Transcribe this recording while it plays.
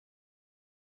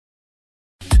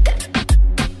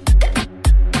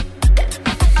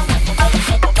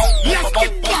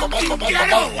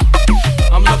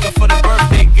I'm looking for the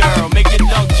birthday girl, make your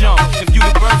dunk jump. If you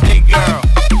the birthday girl,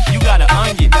 you got an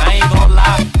onion, I ain't gonna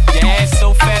lie.